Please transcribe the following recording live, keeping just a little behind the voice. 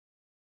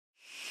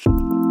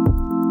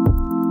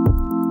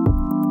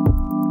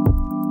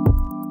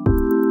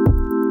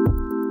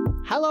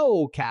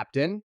So,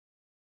 Captain,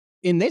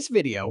 in this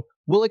video,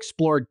 we'll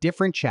explore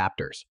different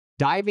chapters,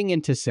 diving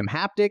into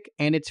SimHaptic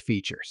and its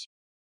features.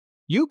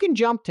 You can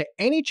jump to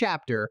any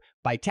chapter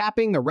by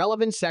tapping the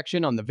relevant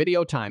section on the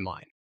video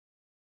timeline.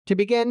 To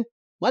begin,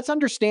 let's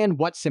understand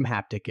what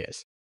SimHaptic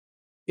is.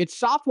 It's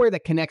software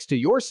that connects to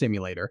your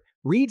simulator,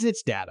 reads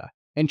its data,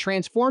 and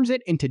transforms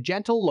it into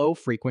gentle,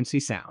 low-frequency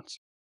sounds.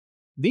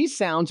 These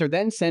sounds are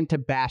then sent to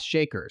bass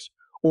shakers,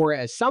 or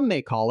as some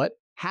may call it,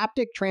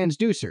 haptic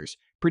transducers,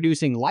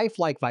 producing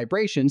lifelike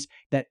vibrations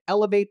that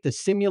elevate the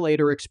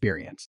simulator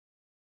experience.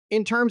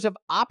 In terms of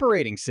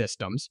operating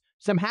systems,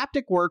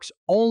 SimHaptic works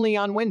only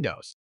on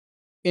Windows.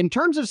 In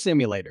terms of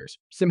simulators,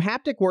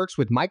 SimHaptic works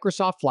with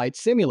Microsoft Flight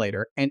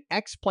Simulator and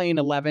X-Plane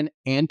 11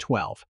 and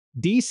 12,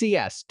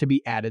 DCS to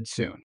be added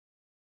soon.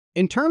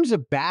 In terms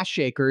of bass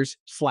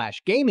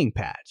shakers/gaming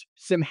pads,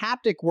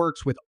 SimHaptic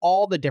works with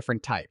all the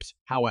different types.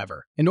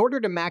 However, in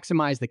order to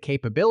maximize the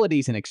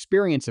capabilities and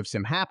experience of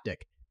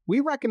SimHaptic, we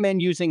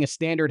recommend using a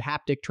standard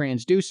haptic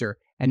transducer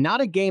and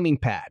not a gaming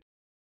pad.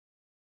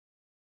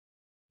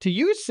 To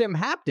use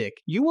SimHaptic,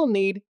 you will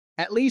need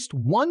at least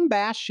one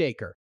bass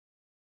shaker,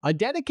 a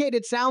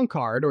dedicated sound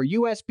card or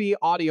USB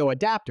audio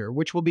adapter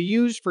which will be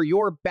used for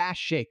your bass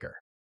shaker.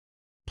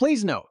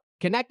 Please note,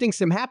 connecting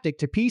SimHaptic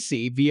to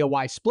PC via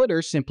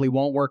Y-splitters simply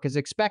won't work as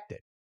expected.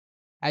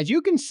 As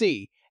you can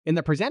see in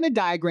the presented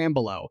diagram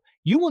below,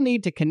 you will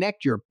need to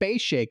connect your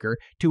bass shaker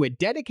to a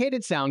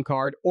dedicated sound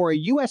card or a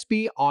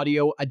USB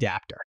audio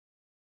adapter.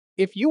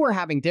 If you are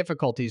having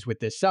difficulties with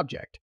this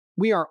subject,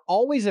 we are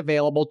always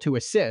available to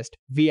assist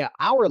via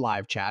our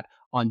live chat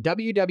on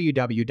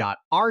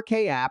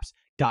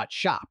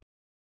www.rkapps.shop.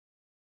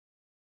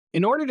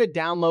 In order to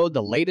download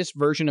the latest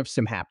version of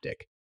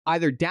SimHaptic,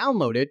 either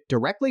download it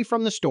directly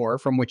from the store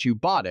from which you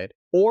bought it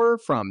or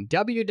from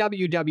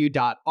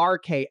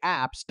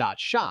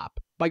www.rkapps.shop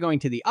by going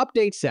to the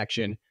Update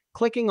section,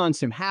 clicking on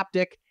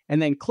SimHaptic,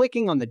 and then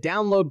clicking on the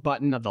download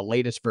button of the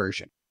latest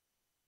version.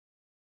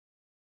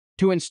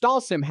 To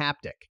install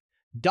SimHaptic,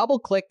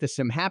 double-click the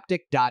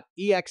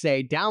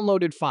simhaptic.exe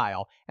downloaded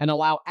file and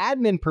allow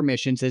admin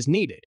permissions as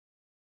needed.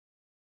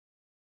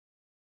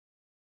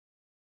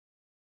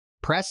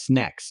 Press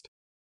Next.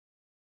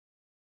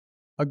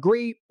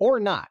 Agree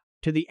or not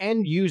to the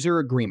end-user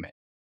agreement.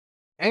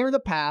 Enter the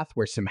path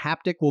where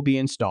SimHaptic will be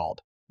installed.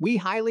 We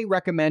highly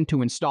recommend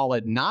to install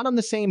it not on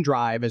the same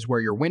drive as where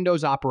your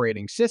Windows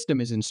operating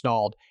system is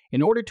installed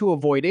in order to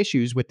avoid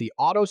issues with the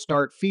auto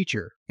start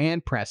feature,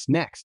 and press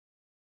Next.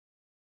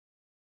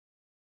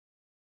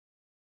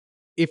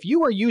 If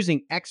you are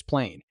using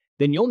X-Plane,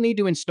 then you'll need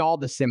to install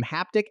the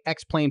SimHaptic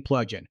X-Plane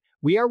plugin.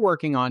 We are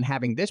working on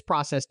having this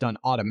process done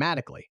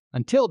automatically.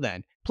 Until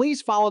then,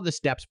 please follow the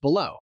steps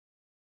below.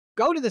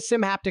 Go to the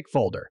SimHaptic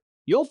folder.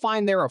 You'll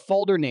find there a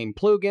folder named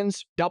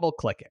Plugins,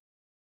 double-click it.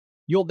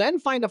 You'll then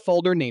find a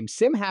folder named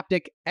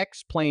SimHaptic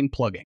X-Plane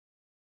Plugin.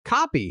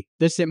 Copy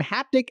the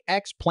SimHaptic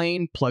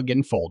X-Plane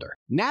Plugin folder.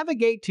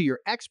 Navigate to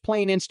your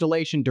X-Plane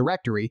installation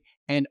directory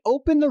and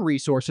open the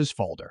Resources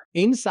folder.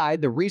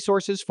 Inside the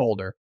Resources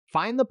folder,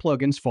 find the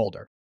Plugins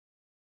folder.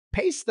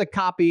 Paste the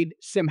copied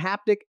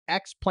SimHaptic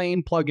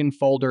X-Plane Plugin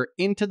folder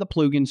into the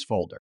Plugins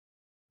folder.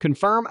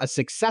 Confirm a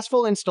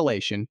successful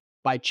installation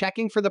by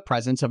checking for the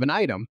presence of an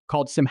item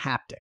called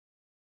SimHaptic.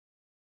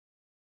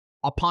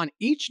 Upon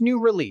each new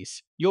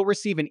release, you'll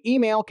receive an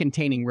email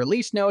containing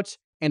release notes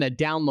and a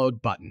download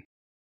button.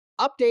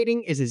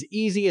 Updating is as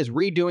easy as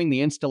redoing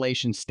the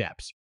installation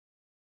steps.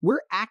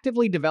 We're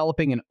actively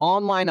developing an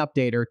online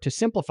updater to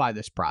simplify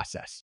this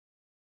process.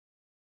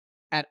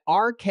 At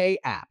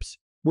rkApps,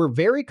 we're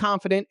very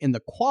confident in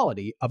the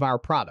quality of our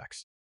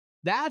products.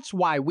 That's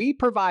why we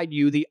provide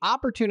you the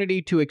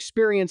opportunity to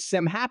experience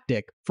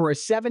SimHaptic for a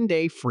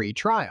 7-day free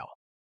trial.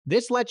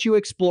 This lets you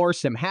explore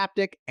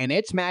SimHaptic and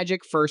its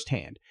magic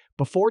firsthand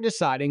before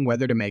deciding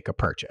whether to make a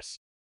purchase.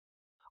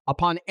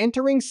 Upon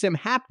entering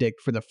SimHaptic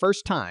for the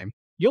first time,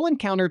 you'll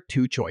encounter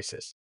two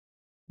choices.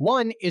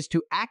 One is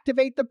to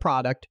activate the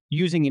product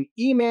using an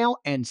email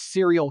and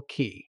serial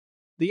key.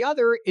 The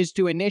other is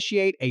to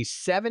initiate a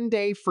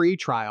 7-day free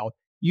trial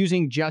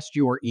using just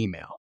your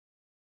email.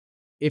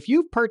 If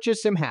you've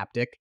purchased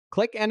SimHaptic,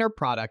 click Enter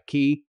Product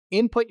Key,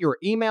 input your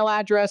email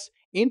address,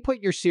 input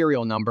your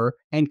serial number,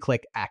 and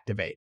click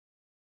Activate.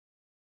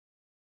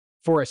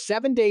 For a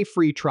 7-day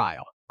free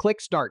trial, click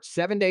Start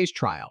 7 Days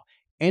Trial,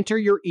 enter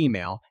your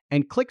email,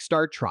 and click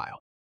Start Trial.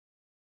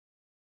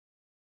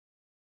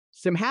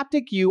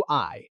 SimHaptic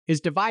UI is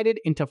divided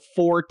into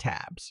 4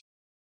 tabs.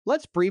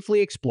 Let's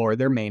briefly explore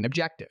their main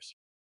objectives.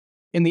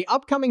 In the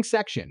upcoming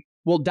section,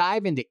 we'll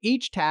dive into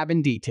each tab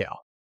in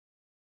detail.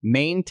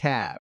 Main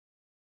tab: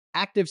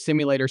 Active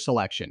Simulator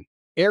Selection,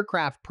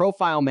 Aircraft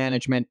Profile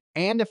Management,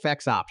 and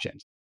Effects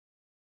Options.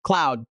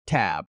 Cloud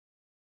tab: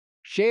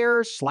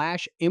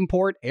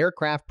 Share/import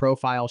aircraft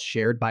profiles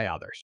shared by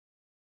others.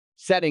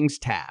 Settings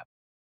tab: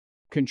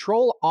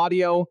 Control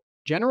audio,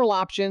 general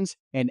options,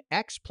 and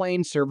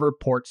X-Plane server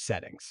port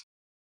settings.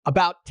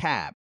 About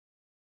tab: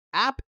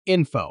 App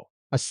info,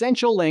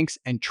 essential links,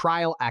 and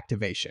trial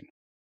activation.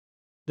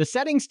 The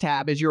Settings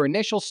tab is your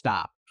initial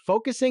stop,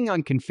 focusing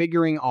on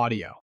configuring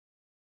audio.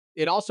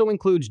 It also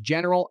includes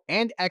general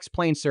and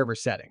X-Plane server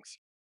settings.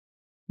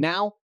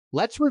 Now,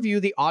 let's review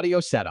the audio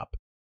setup.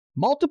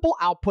 Multiple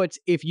outputs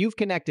if you've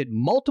connected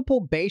multiple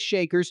bass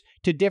shakers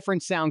to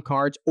different sound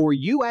cards or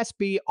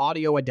USB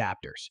audio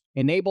adapters.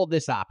 Enable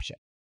this option.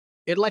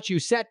 It lets you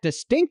set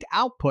distinct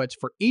outputs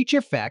for each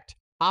effect,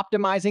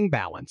 optimizing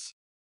balance.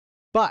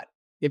 But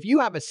if you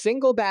have a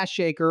single bass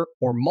shaker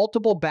or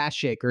multiple bass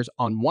shakers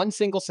on one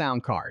single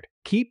sound card,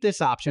 keep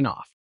this option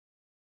off.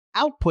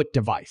 Output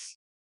device.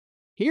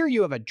 Here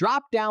you have a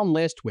drop-down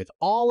list with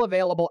all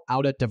available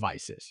output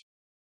devices.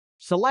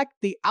 Select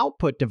the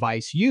output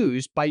device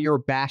used by your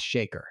bass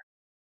shaker.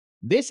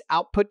 This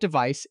output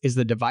device is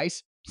the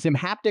device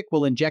SimHaptic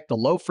will inject the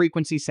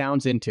low-frequency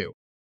sounds into.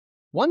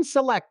 Once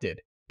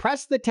selected,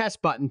 press the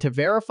test button to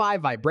verify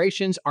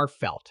vibrations are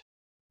felt.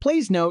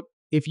 Please note,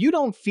 if you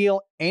don't feel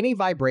any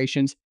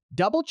vibrations,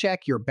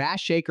 double-check your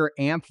bass shaker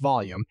amp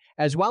volume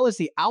as well as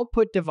the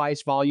output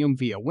device volume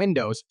via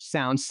Windows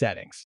Sound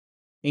Settings.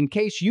 In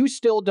case you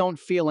still don't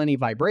feel any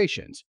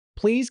vibrations,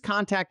 please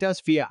contact us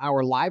via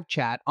our live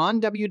chat on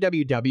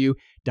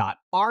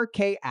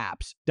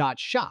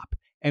www.rkApps.shop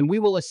and we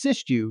will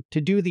assist you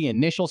to do the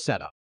initial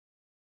setup.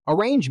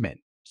 Arrangement.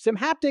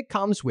 SimHaptic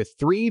comes with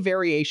 3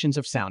 variations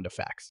of sound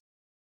effects.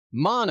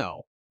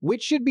 Mono,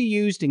 which should be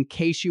used in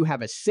case you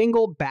have a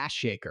single bass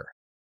shaker.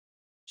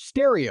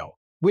 Stereo,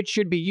 which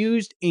should be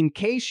used in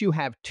case you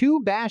have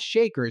 2 bass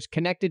shakers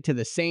connected to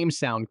the same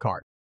sound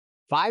card.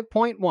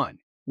 5.1,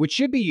 which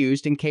should be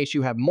used in case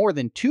you have more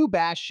than 2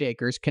 bass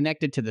shakers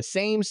connected to the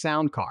same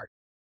sound card.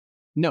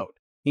 Note,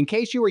 in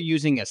case you are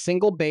using a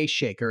single bass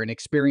shaker and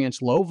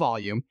experience low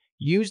volume,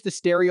 use the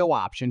stereo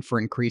option for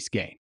increased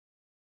gain.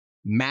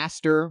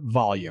 Master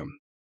volume.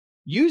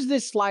 Use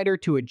this slider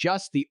to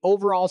adjust the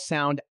overall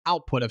sound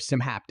output of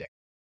SimHaptic.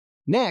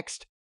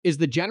 Next is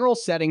the General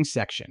Settings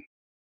section.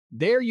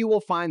 There you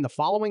will find the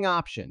following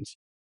options.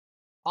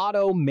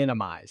 Auto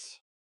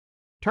Minimize.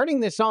 Turning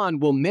this on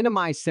will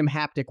minimize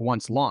SimHaptic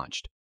once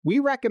launched. We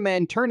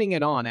recommend turning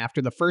it on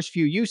after the first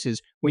few uses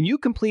when you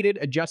completed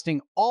adjusting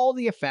all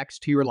the effects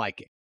to your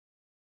liking.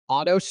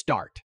 Auto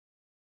Start.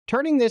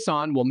 Turning this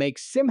on will make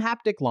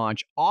SimHaptic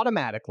launch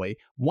automatically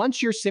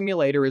once your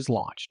simulator is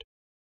launched.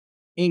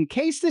 In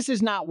case this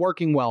is not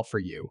working well for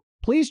you,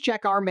 please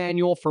check our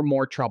manual for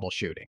more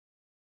troubleshooting.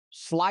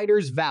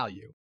 Sliders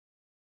Value.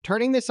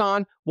 Turning this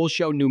on will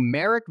show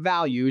numeric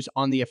values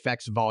on the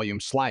effects volume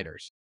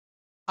sliders.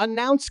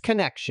 Announce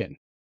Connection.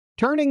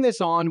 Turning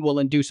this on will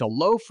induce a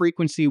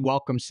low-frequency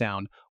welcome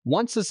sound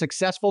once a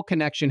successful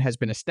connection has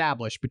been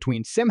established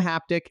between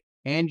SimHaptic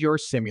and your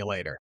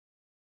simulator.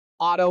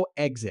 Auto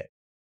Exit.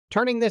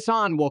 Turning this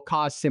on will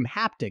cause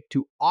SimHaptic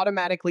to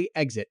automatically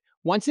exit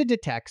once it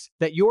detects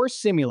that your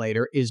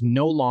simulator is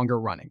no longer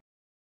running.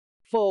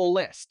 Full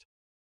List.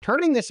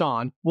 Turning this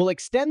on will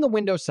extend the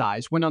window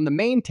size when on the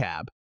main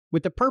tab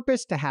with the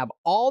purpose to have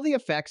all the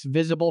effects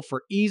visible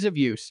for ease of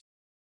use.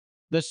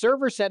 The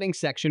server settings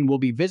section will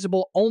be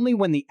visible only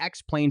when the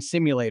X-Plane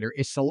simulator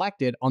is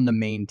selected on the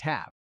main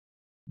tab.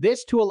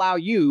 This to allow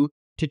you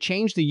to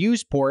change the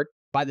use port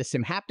by the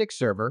SimHaptic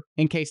server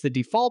in case the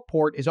default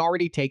port is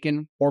already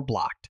taken or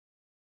blocked.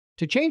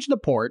 To change the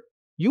port,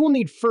 you will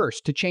need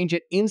first to change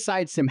it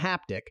inside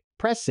SimHaptic,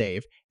 press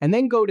Save, and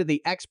then go to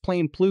the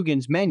X-Plane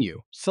plugins menu,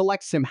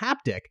 select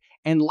SimHaptic,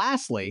 and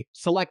lastly,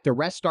 select the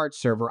Restart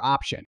Server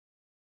option.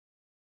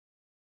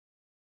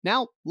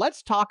 Now,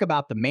 let's talk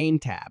about the main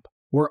tab,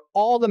 where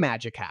all the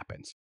magic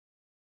happens.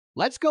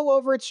 Let's go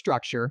over its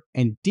structure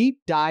and deep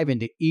dive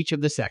into each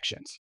of the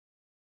sections.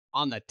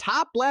 On the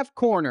top left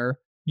corner,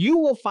 you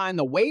will find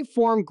the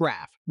waveform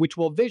graph, which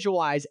will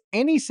visualize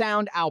any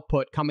sound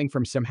output coming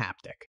from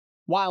SimHaptic.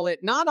 While it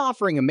not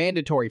offering a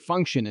mandatory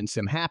function in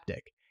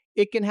SimHaptic,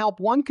 it can help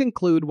one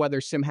conclude whether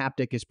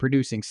SimHaptic is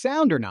producing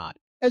sound or not,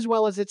 as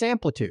well as its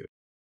amplitude.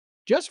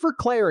 Just for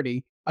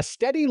clarity, a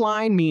steady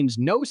line means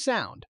no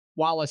sound,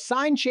 while a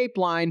sign-shaped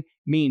line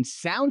means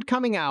sound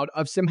coming out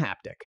of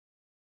SimHaptic.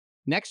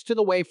 Next to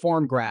the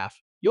waveform graph,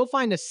 you'll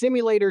find a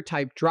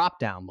simulator-type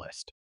drop-down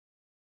list.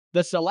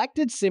 The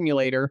selected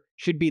simulator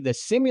should be the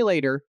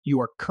simulator you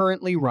are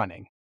currently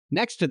running.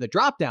 Next to the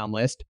drop-down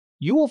list,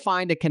 you will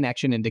find a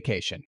connection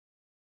indication.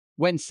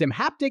 When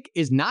SimHaptic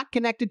is not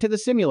connected to the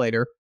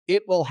simulator,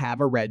 it will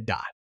have a red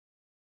dot.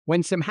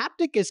 When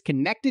SimHaptic is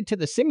connected to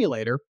the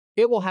simulator,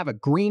 it will have a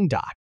green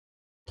dot.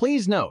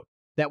 Please note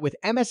that with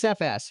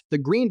MSFS, the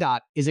green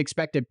dot is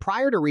expected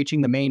prior to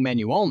reaching the main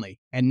menu only,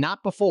 and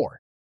not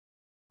before.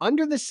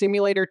 Under the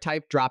simulator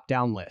type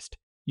drop-down list,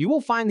 you will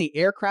find the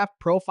aircraft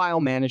profile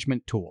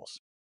management tools.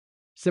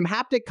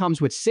 SimHaptic comes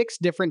with 6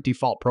 different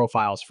default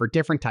profiles for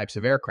different types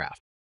of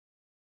aircraft.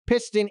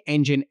 Piston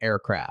engine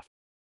aircraft,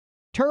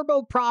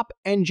 turboprop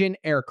engine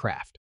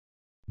aircraft,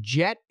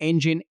 jet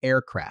engine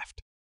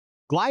aircraft,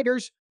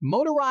 gliders,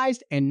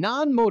 motorized and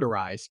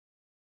non-motorized,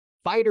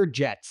 fighter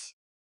jets,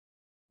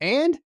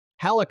 and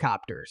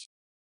helicopters.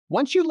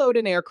 Once you load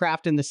an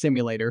aircraft in the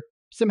simulator,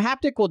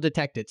 SimHaptic will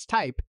detect its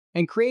type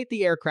and create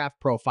the aircraft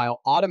profile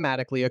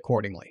automatically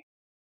accordingly.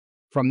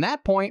 From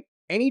that point,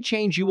 any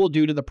change you will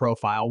do to the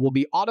profile will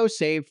be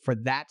auto-saved for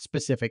that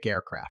specific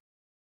aircraft.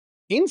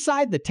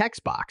 Inside the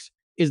text box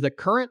is the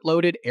current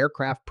loaded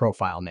aircraft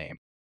profile name.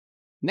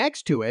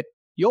 Next to it,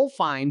 you'll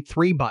find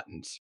 3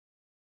 buttons.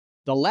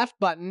 The left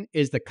button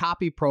is the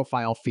Copy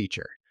Profile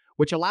feature,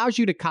 which allows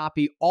you to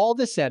copy all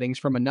the settings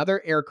from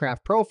another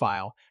aircraft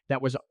profile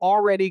that was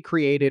already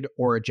created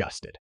or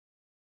adjusted.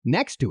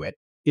 Next to it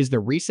is the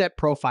Reset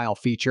Profile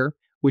feature,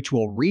 which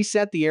will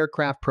reset the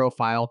aircraft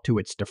profile to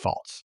its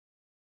defaults.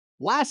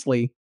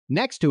 Lastly,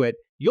 next to it,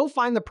 you'll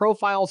find the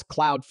Profile's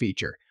Cloud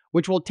feature,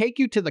 which will take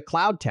you to the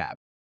Cloud tab.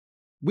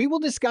 We will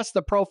discuss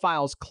the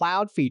Profile's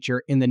Cloud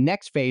feature in the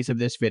next phase of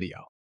this video.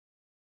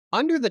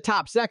 Under the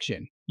top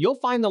section, you'll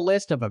find the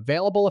list of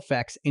available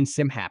effects in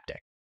SimHaptic.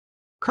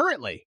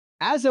 Currently,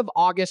 as of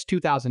August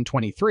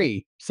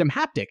 2023,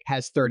 SimHaptic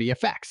has 30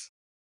 effects,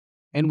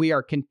 and we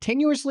are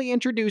continuously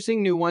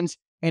introducing new ones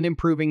and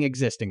improving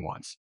existing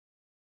ones.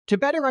 To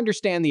better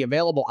understand the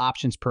available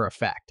options per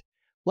effect,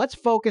 let's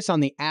focus on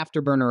the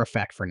afterburner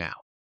effect for now.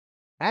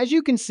 As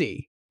you can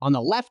see, on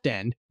the left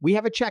end, we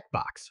have a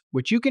checkbox,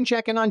 which you can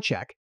check and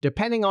uncheck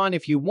depending on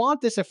if you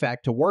want this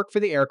effect to work for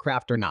the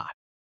aircraft or not.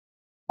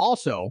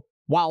 Also,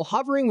 while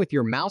hovering with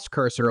your mouse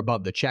cursor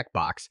above the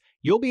checkbox,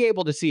 you'll be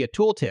able to see a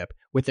tooltip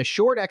with a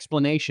short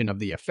explanation of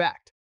the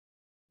effect.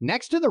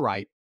 Next to the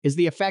right is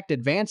the Effect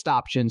Advanced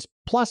Options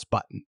Plus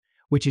button,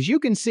 which, as you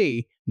can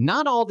see,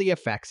 not all the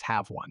effects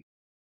have one.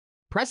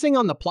 Pressing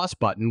on the plus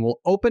button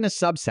will open a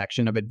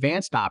subsection of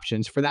advanced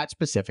options for that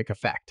specific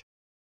effect.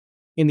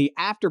 In the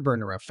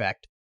afterburner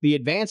effect, the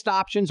advanced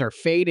options are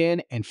fade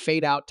in and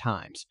fade out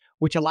times,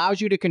 which allows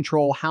you to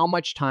control how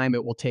much time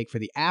it will take for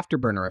the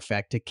afterburner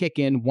effect to kick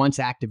in once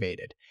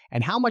activated,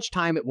 and how much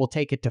time it will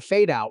take it to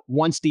fade out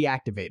once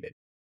deactivated.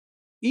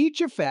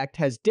 Each effect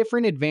has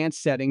different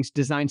advanced settings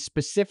designed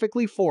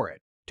specifically for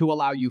it to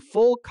allow you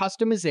full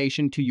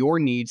customization to your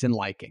needs and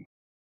liking.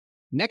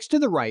 Next to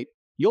the right,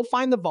 you'll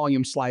find the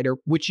volume slider,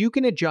 which you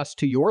can adjust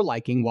to your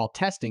liking while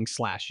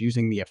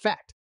testing/using the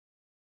effect.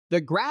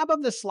 The grab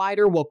of the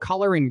slider will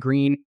color in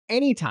green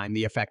anytime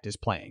the effect is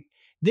playing.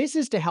 This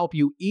is to help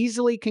you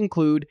easily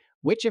conclude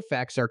which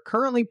effects are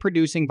currently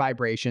producing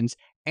vibrations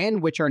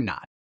and which are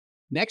not.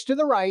 Next to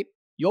the right,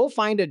 you'll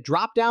find a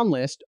drop-down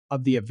list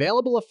of the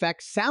available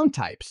effect sound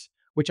types,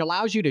 which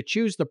allows you to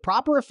choose the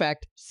proper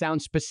effect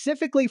sound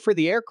specifically for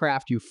the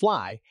aircraft you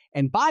fly,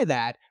 and by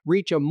that,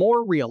 reach a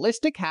more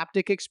realistic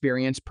haptic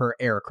experience per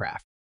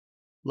aircraft.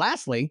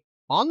 Lastly,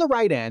 on the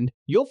right end,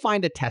 you'll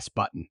find a test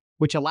button,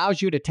 which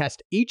allows you to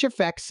test each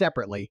effect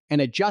separately and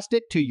adjust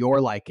it to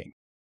your liking.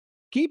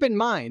 Keep in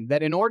mind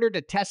that in order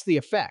to test the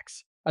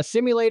effects, a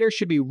simulator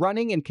should be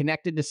running and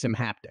connected to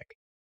SimHaptic.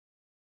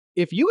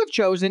 If you have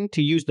chosen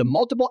to use the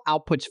Multiple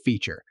Outputs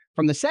feature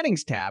from the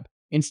Settings tab,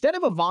 instead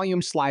of a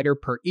volume slider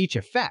per each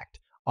effect,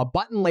 a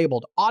button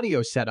labeled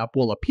Audio Setup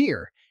will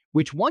appear,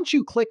 which once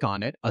you click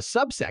on it, a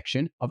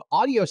subsection of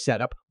Audio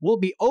Setup will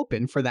be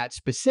open for that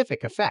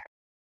specific effect.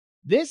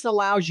 This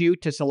allows you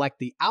to select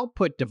the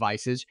output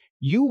devices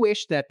you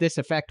wish that this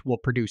effect will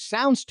produce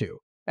sounds to,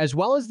 as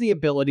well as the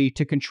ability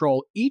to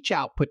control each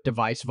output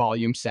device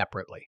volume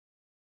separately.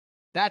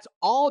 That's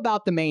all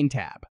about the main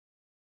tab.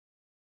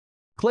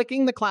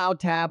 Clicking the Cloud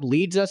tab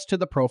leads us to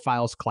the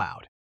Profiles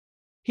Cloud.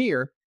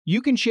 Here,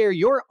 you can share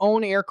your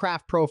own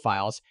aircraft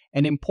profiles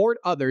and import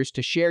others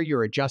to share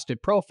your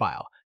adjusted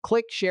profile.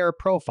 Click Share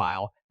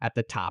Profile at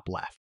the top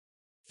left.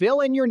 Fill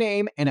in your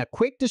name and a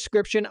quick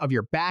description of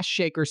your Bash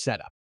Shaker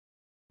setup.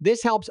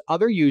 This helps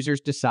other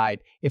users decide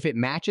if it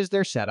matches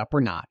their setup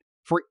or not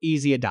for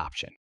easy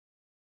adoption.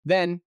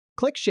 Then,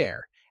 click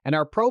Share, and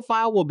our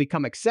profile will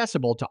become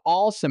accessible to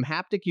all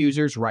SimHaptic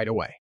users right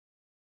away.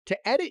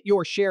 To edit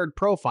your shared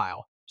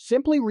profile,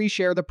 simply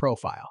reshare the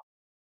profile.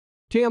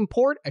 To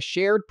import a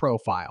shared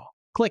profile,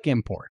 click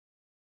Import.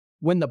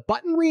 When the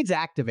button reads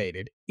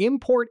Activated,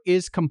 import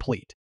is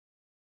complete.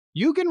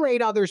 You can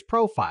rate others'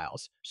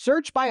 profiles,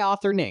 search by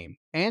author name,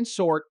 and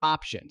sort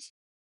options.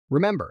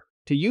 Remember,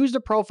 to use the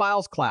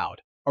Profiles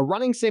Cloud, a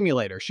running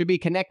simulator should be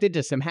connected to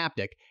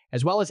SimHaptic,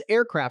 as well as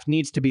aircraft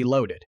needs to be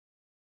loaded.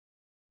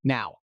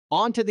 Now,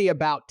 on to the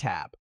About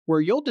tab,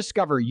 where you'll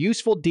discover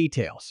useful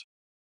details.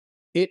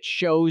 It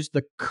shows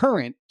the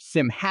current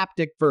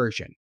SimHaptic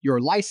version, your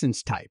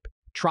license type,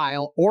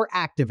 trial or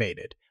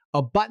activated,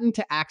 a button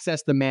to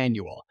access the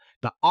manual,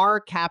 the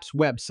rkApps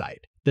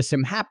website, the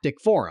SimHaptic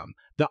forum,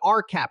 the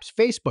rkApps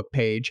Facebook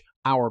page,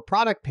 our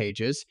product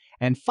pages,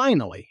 and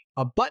finally,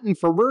 a button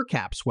for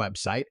rkApps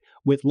website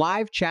with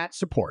live chat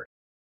support.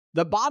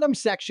 The bottom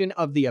section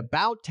of the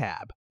About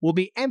tab will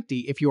be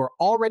empty if you are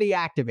already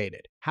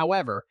activated.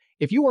 However,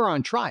 if you are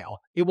on trial,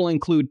 it will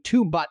include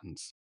 2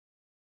 buttons.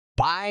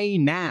 Buy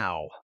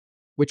Now,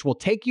 which will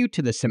take you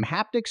to the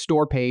SimHaptic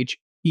store page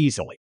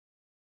easily.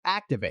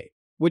 Activate,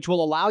 which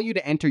will allow you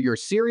to enter your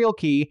serial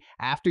key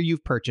after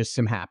you've purchased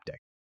SimHaptic.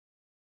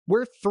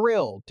 We're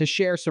thrilled to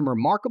share some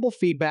remarkable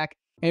feedback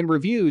and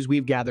reviews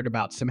we've gathered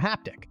about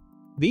SimHaptic.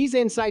 These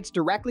insights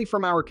directly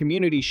from our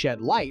community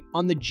shed light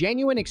on the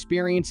genuine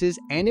experiences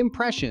and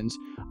impressions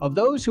of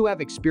those who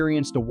have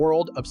experienced the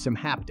world of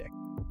SimHaptic.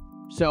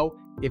 So,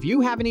 if you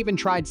haven't even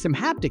tried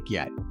SimHaptic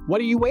yet, what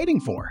are you waiting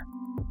for?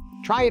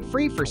 Try it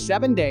free for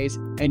 7 days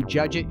and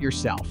judge it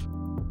yourself.